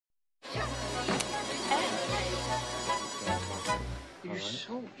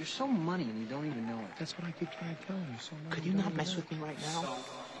You're so money and you don't even know it. That's what I keep trying to tell you. So money. Could you not mess with me right now?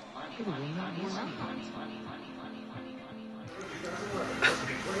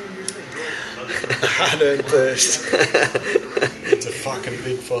 Hard earned thirst. It's a fucking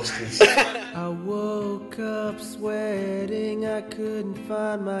big Foster's. I woke up sweating, I couldn't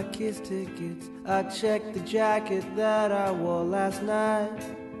find my kiss tickets. I checked the jacket that I wore last night.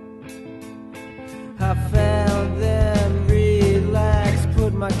 I found them relaxed,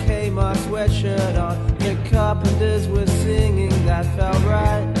 put my Kmart sweatshirt on. The Carpenters were singing, that felt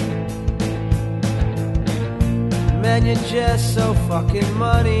right. Man, you're just so fucking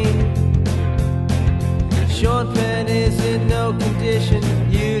money. Sean Penn is in no condition.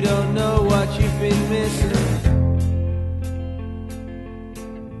 You don't know what you've been missing.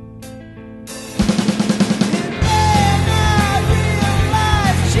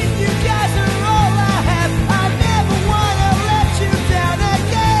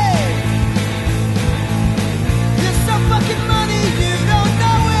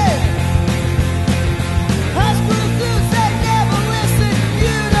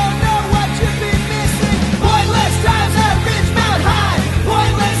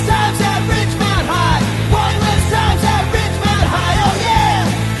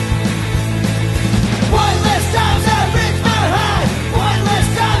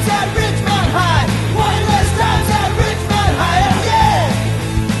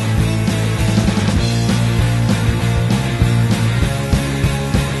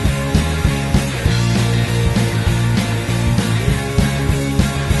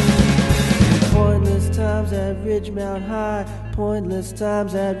 Ridgemont High, pointless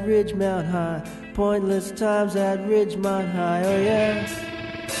times at Ridgemont High, pointless times at Ridgemont High, oh yeah.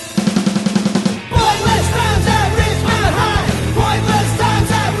 Pointless times at Ridgemont High, pointless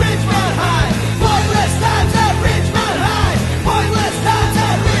times at Ridgemont High, pointless times at Ridgemont High, pointless times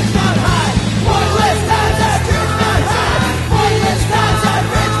at Ridgemont High, pointless times at Ridgemont High, pointless times at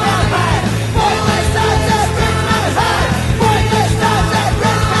Ridgemont High, pointless times at Ridgemont High, pointless times at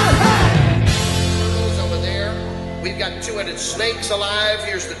Ridgemont High. We've got two-headed snakes alive.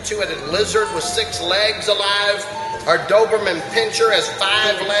 Here's the two-headed lizard with 6 legs alive. Our Doberman Pinscher has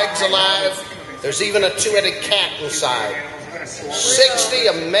 5 legs alive. There's even a two-headed cat inside. 60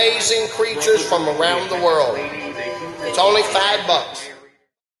 amazing creatures from around the world. It's only $5.